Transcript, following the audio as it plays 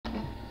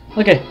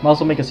Okay, I'll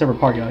also make a separate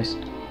part, guys.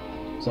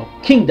 So,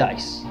 king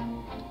dice.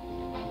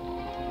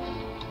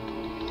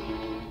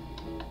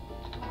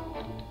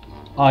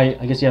 I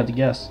guess you have to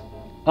guess.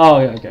 Oh,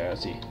 yeah, okay, I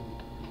see.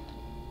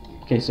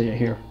 Okay, so yeah,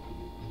 here.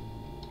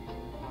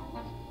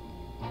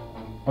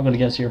 I'm gonna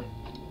guess here.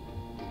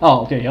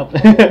 Oh, okay, yep.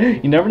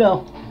 You never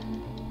know.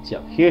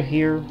 So, yeah,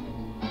 here.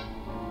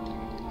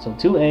 So,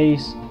 2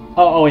 A's.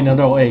 Oh, wait,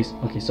 no A's.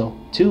 Okay, so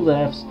 2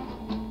 lefts.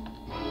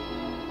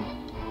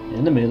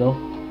 In the middle.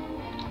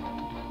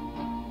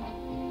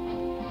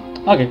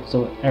 Okay,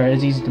 so alright,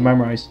 it's easy to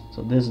memorize.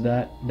 So this,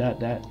 that.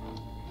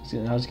 See,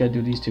 now I just gotta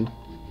do these 2.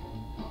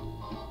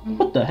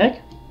 What the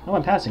heck? How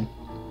am I passing?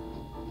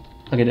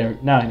 Okay, there.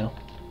 Now I know.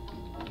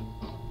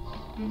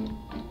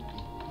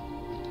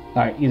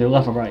 Alright, either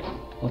left or right.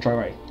 I'll try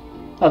right.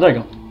 Oh, there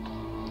you go.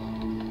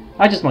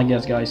 I just might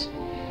guess, guys.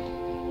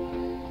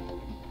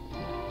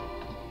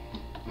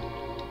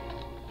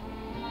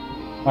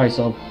 Alright,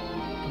 so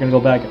we're gonna go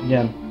back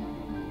again.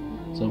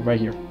 So right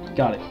here.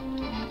 Got it.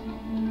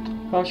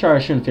 I'm sure I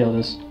shouldn't fail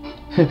this.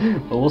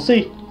 But we'll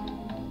see.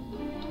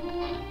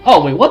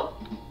 Oh, wait, what?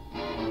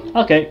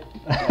 Okay.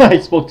 I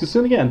spoke too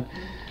soon again.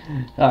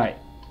 Alright.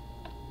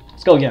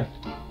 Let's go again.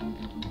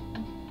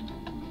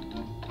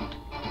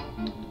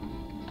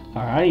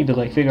 Alright, I need to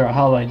like figure out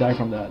how I die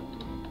from that.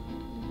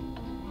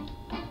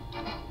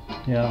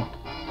 Yeah.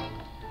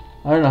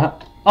 I don't know how.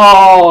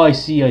 Oh, I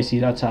see.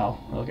 That's how.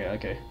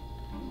 Okay.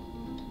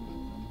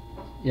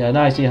 Yeah,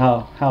 now I see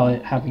how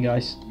it happened,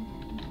 guys.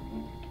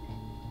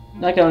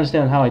 Now I can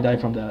understand how I died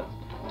from that.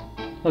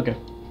 Okay.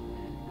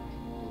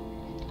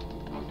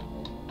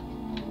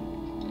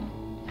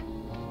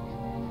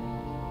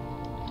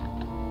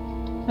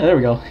 Oh, there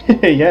we go.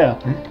 Yeah.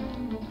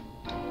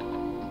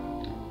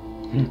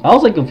 I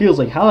was like confused,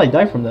 like how I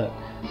died from that.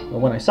 But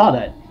when I saw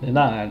that, then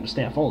now I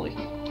understand fully.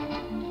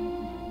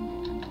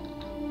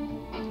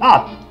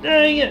 Ah,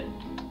 dang it!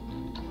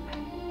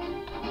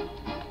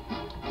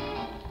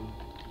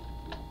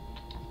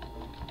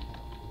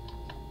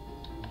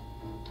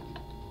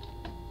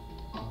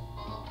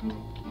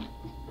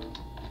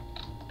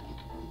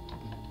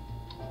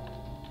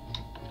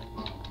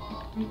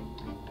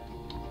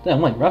 Damn,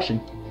 I'm like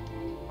rushing.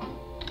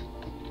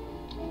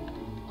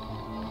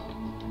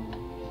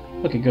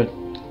 Okay, good.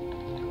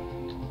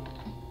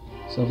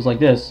 So it was like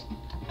this.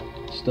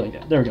 Just like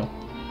that. There we go.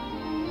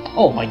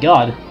 Oh my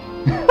god.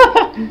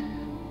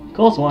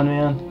 Close one,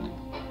 man.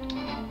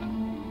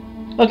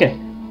 Okay.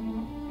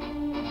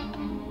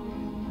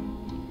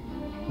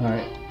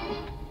 Alright.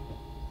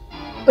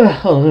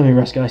 Hold on, let me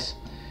rest, guys.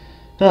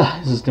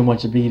 This is too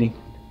much of beating.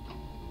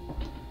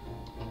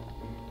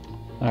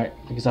 Alright,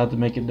 I guess I have to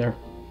make it there.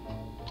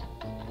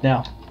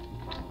 Now.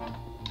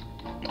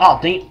 Oh,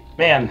 dang it.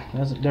 Man,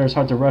 there's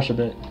hard to rush a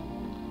bit.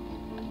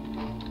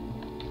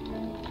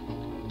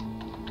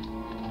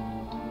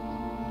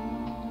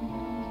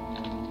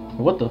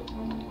 What the?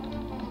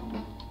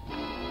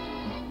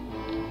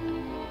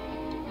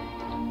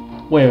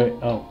 Wait.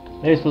 Oh.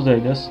 Maybe it's supposed to be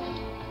like this.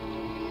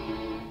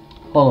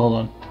 Hold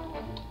on.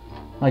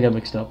 I got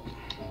mixed up.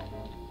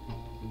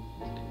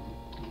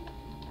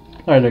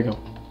 Alright, there you go.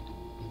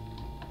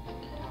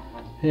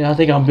 Yeah, I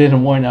think I'm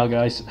bidding more now,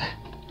 guys.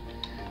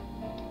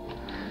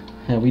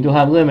 Yeah, we do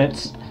have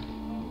limits.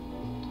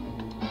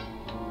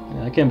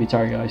 Yeah, I can be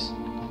tired, guys.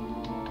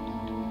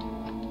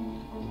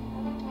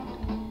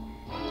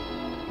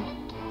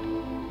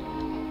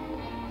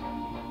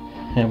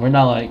 And we're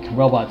not like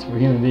robots, we're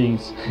human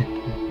beings.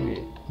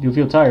 We do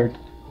feel tired.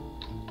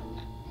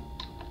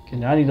 Okay,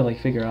 now I need to like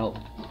figure out.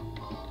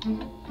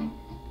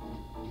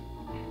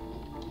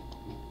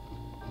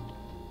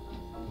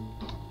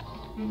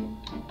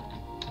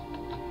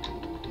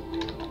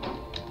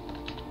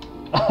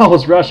 I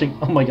was rushing.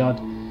 Oh my god.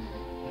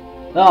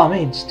 Oh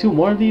man, just 2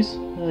 more of these?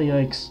 Oh,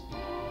 yikes.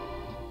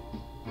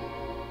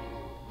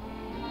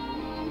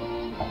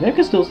 Maybe I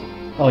can still.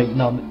 Oh wait,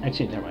 no,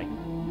 actually, never mind.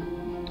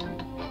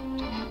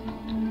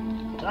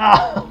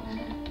 Ah!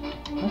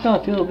 I kind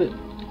of feel a bit.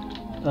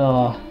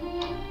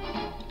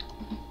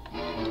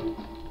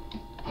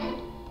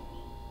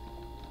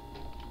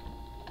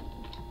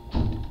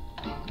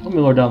 Let me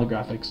lower down the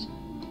graphics.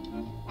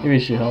 Maybe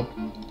it should help.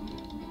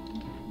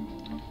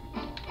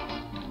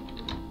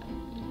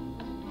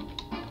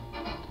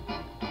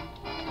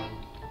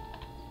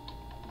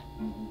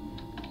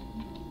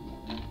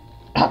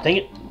 Ah, dang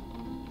it!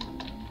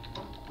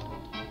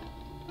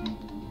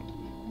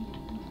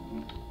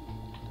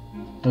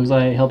 Looks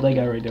like I helped that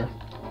guy right there.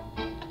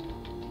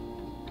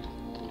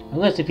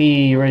 Unless if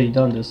he already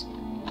done this,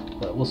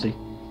 but we'll see.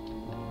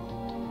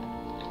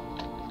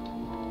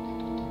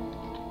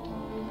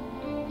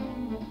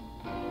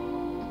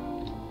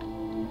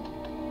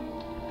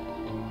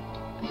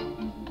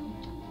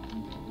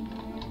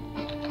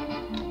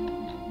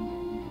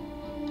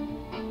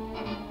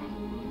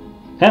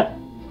 Huh?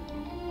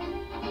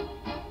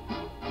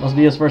 Must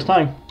be his first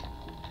time.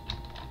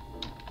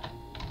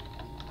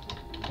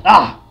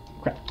 Ah!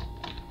 Crap.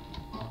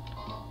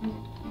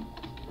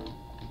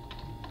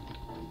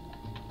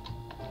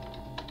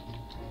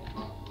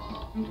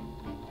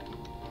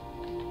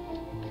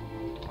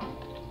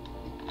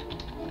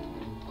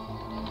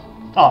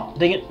 Oh,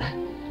 dang it.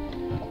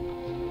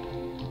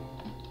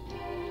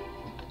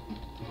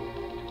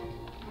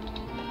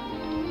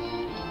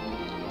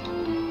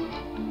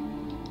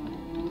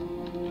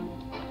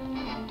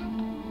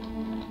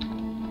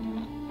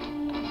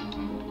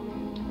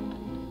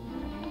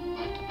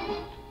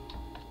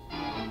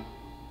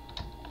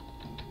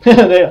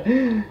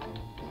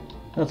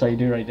 That's how you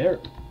do it right there.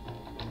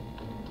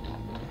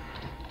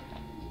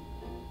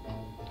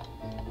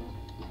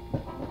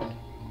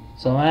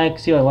 So I can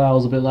see why I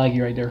was a bit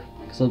laggy right there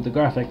because of the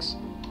graphics.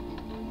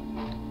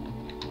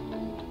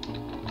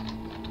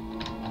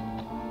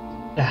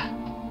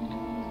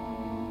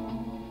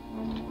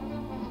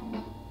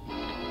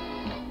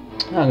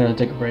 I'm gonna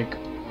take a break.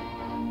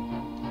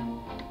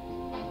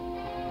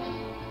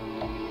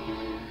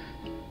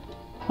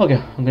 Okay,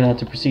 I'm gonna have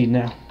to proceed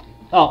now.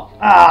 Oh,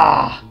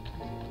 ah!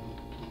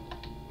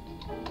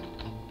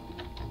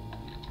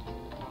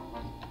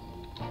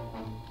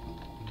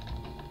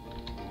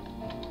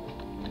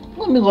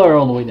 Let me lower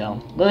all the way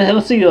down.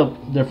 Let's see the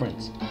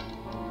difference.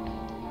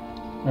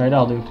 Alright,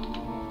 I'll do.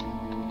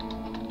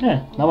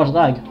 Yeah, not much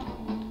lag.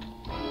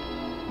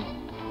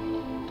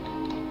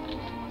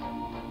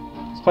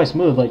 It's quite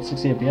smooth, like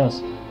 60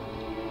 FPS.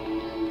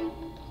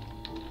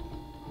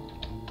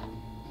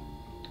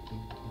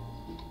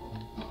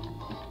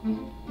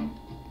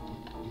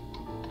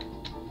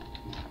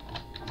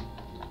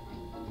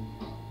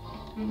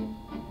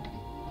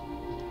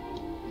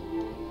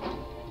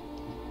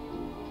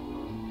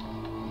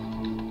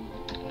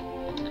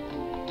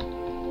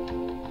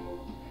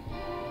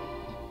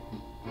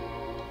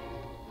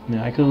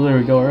 Yeah, I could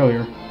literally go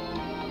earlier.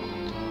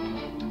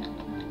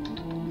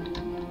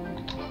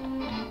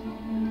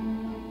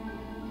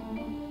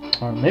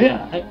 Or maybe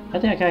I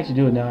think I can actually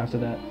do it now after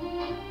that.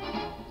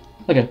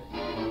 Okay.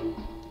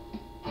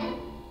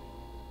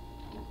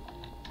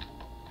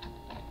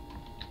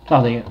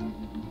 Oh, dang it.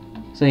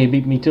 So he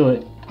beat me to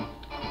it.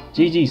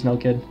 GG, Snow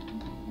Kid.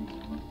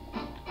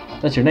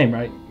 That's your name,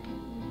 right?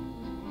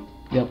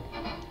 Yep.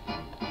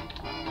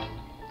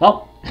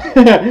 Oh!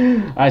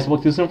 I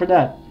spoke too soon for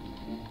that.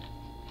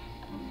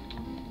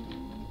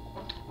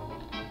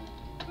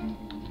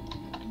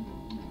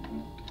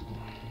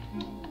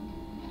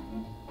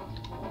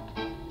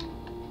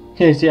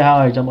 You see how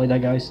I jump like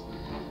that, guys?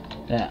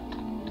 Yeah.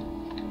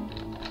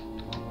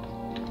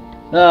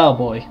 Oh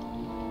boy.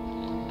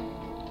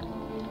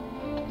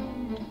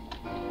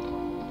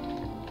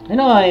 I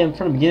know I am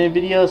from the beginning of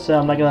the video, so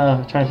I'm not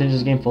gonna try and finish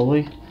this game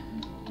fully.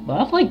 But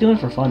I feel like doing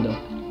it for fun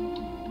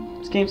though.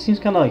 This game seems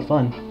kinda like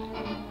fun.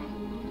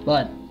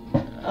 But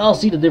I'll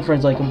see the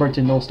difference like compared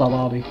to No Stop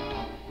Obby.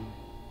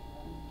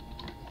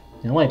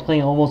 I'm only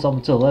playing almost up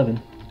until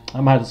 11.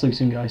 I might have to sleep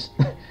soon, guys.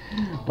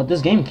 But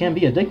this game can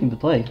be addicting to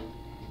play.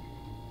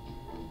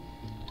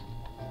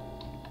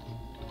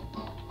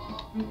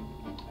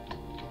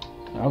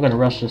 I'm gonna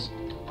rush this.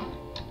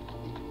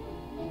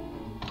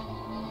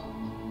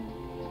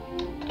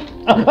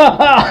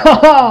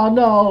 Oh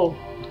no!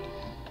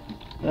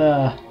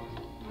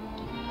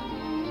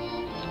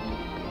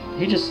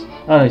 He just...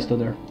 Oh no, he's still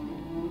there.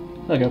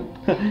 Okay.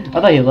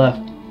 I thought he left.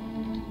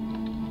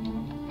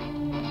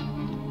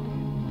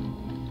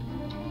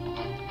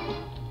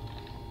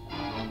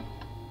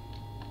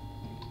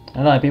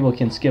 I know that people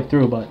can skip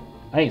through, but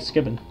I ain't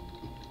skipping.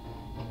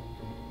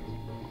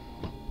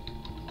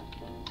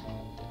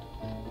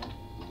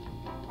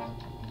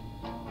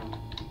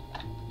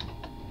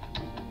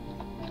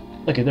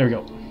 Okay, there we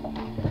go.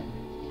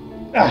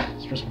 Ah,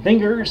 stretch my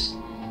fingers.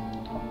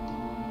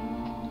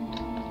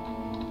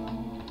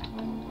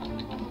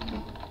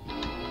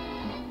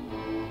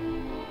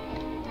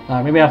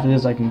 Alright, maybe after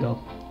this I can go.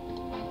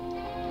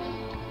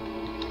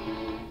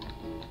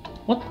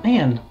 What?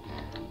 Man.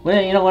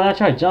 Well, you know, when I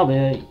try to jump,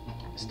 it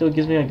still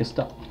gives me like a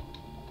stop.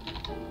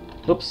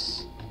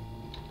 Oops.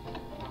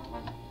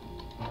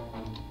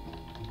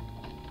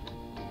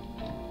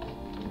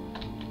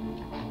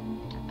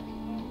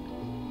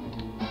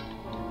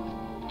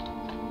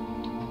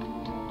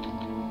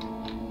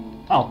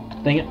 Oh,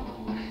 dang it.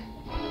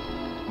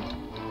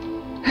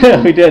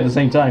 We did at the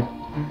same time.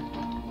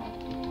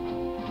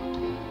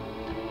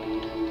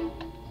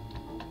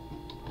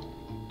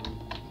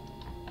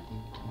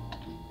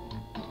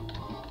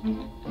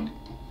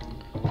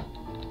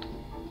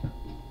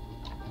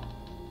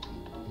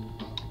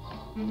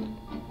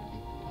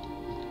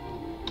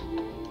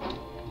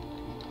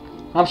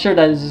 I'm sure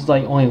that this is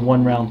like only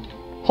one round.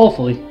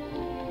 Hopefully.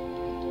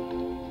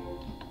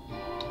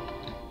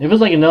 If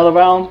it's like another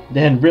round,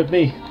 then rip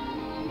me.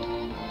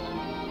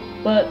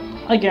 But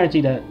I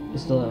guarantee that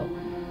it's still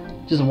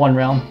just one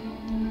round.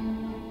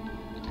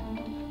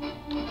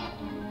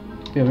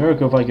 It'd be a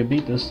miracle if I could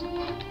beat this.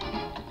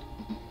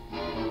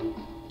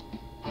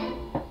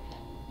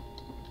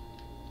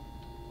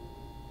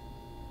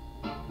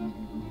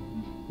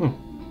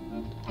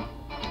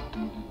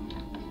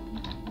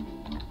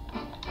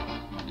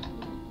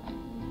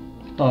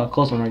 Oh,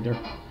 close one right there.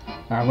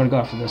 Alright, I'm gonna go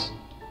after this.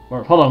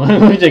 Or, hold on,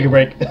 let me take a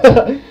break.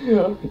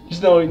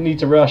 Just no need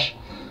to rush.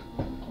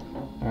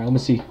 Alright, let me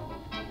see.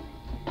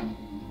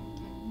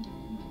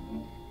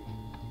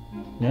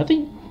 Yeah, I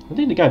think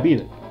the guy beat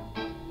it.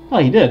 Oh,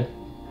 he did.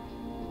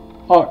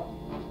 Oh,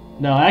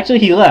 no, actually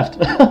he left.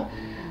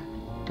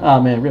 Oh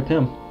man, rip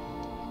him.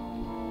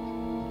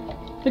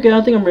 Okay,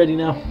 I think I'm ready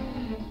now.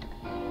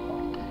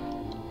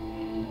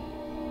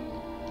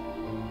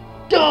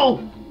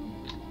 Go!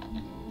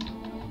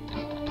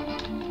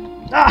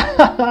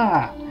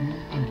 Ah!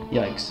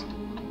 Yikes.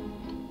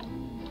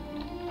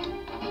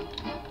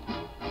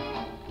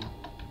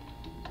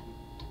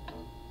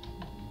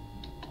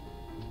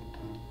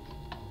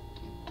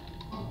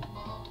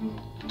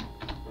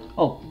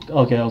 Oh,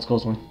 okay, that was a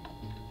close one.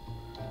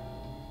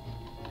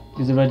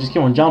 Because if I just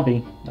keep on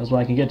jumping, that's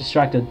why I can get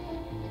distracted.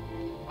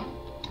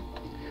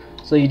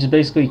 So you just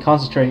basically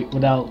concentrate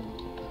without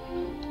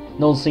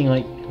noticing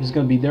like if it's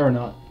gonna be there or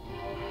not.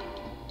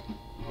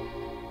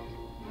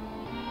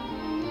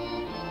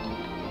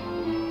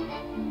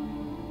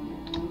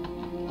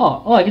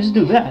 Oh, I can just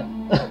do that.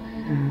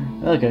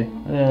 Okay,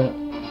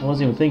 I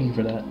wasn't even thinking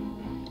for that.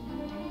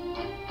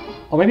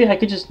 Or maybe I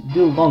could just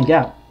do a long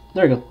gap.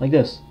 There we go, like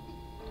this.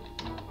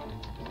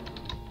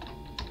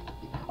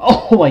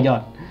 Oh my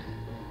god.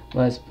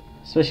 But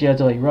especially I have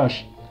to like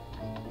rush.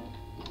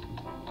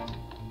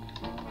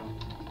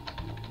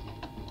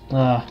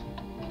 Yeah,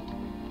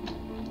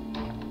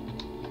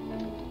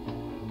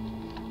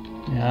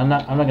 I'm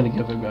not gonna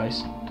give up,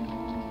 guys.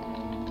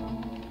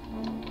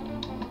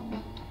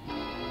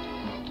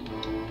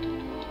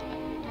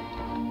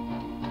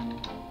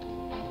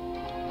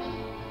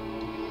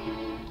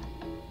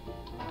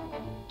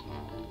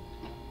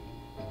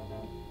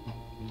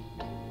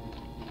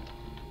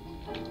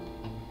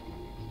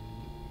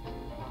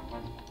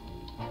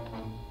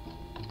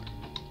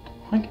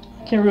 I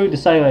can't really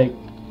decide like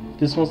if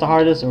this one's the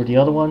hardest or the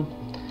other one.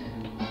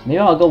 Maybe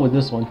I'll go with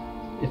this one.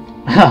 If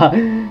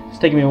it's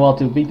taking me a while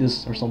to beat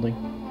this or something.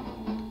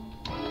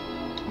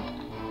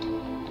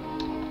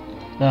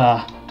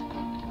 Ah.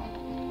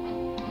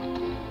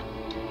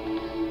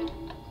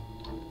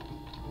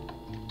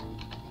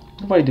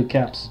 What if I do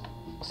caps?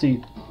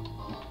 See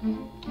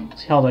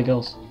how that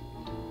goes.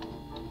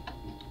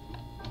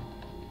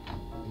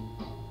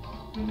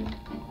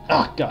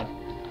 Ah, God.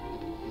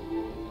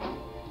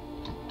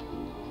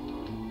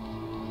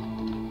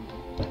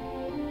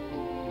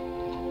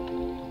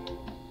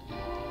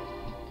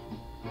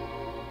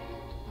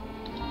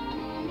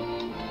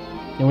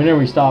 And whenever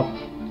we stop,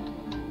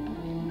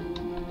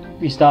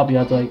 you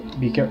have to like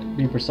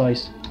be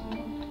precise.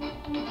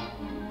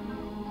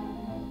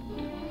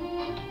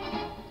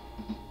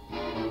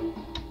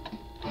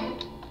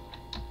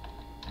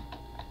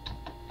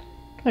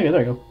 Okay, there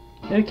you go.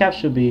 Maybe cap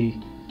should be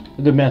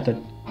a good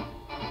method,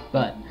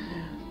 but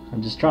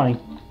I'm just trying.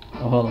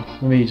 Oh, hold on.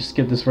 Let me just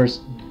skip this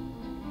first.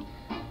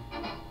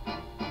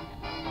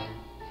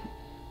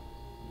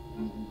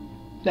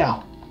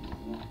 Now.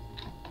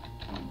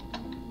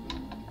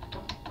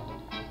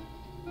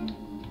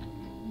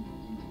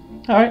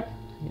 Alright.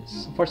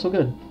 Yes, so far so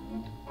good.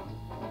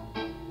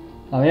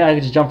 Oh yeah, I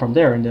can just jump from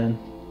there and then...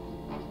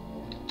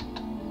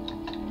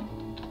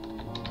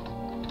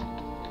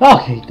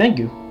 Okay, thank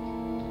you.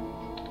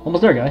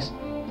 Almost there, guys.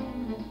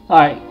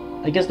 Alright,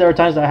 I guess there are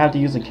times that I have to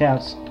use the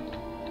caps.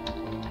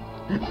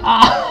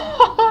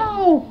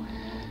 Oh!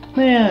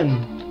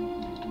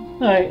 Man!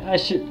 Alright, I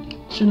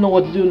should know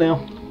what to do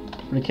now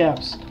for the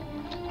caps.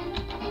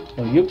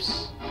 Oh,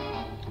 oops.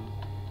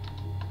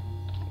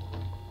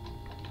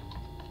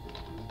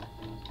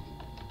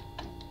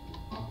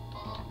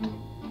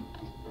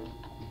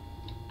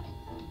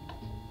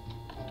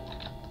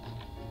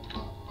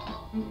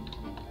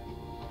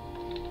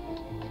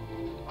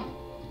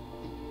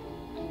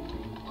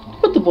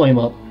 Put the volume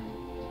up.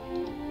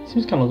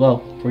 Seems kind of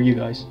low for you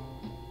guys.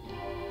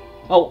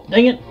 Oh,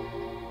 dang it!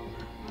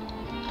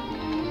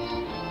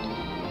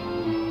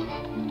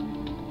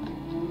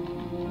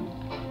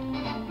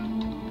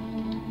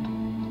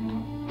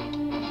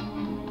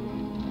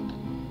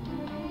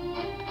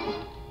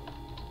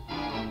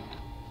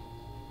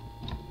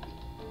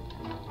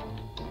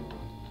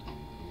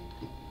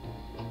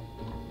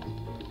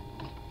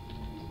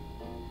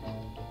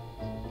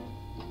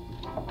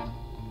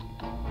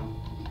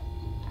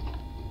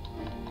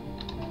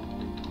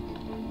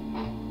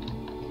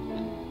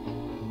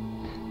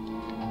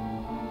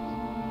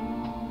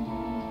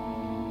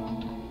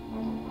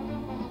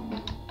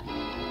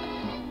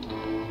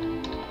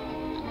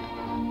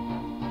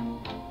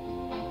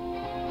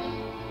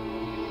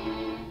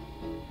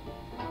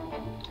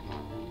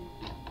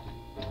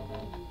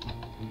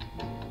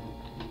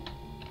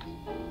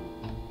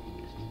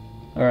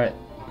 Alright.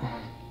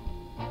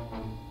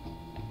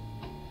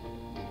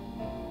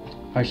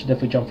 I should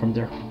definitely jump from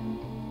there.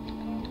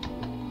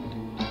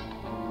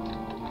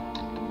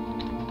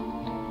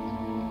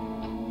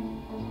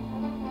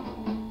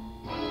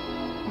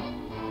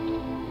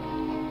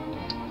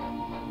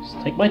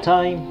 Just take my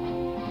time.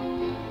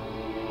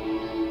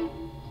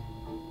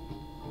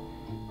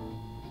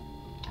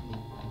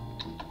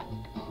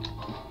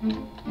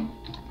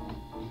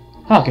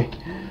 Okay.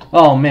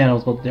 Oh man, I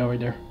was about to die right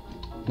there.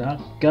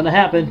 Not gonna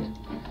happen.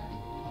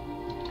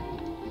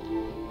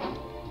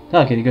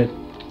 Okay, good.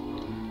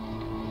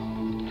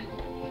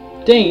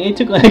 Dang, it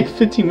took like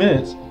 15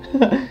 minutes.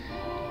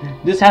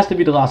 This has to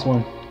be the last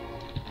one.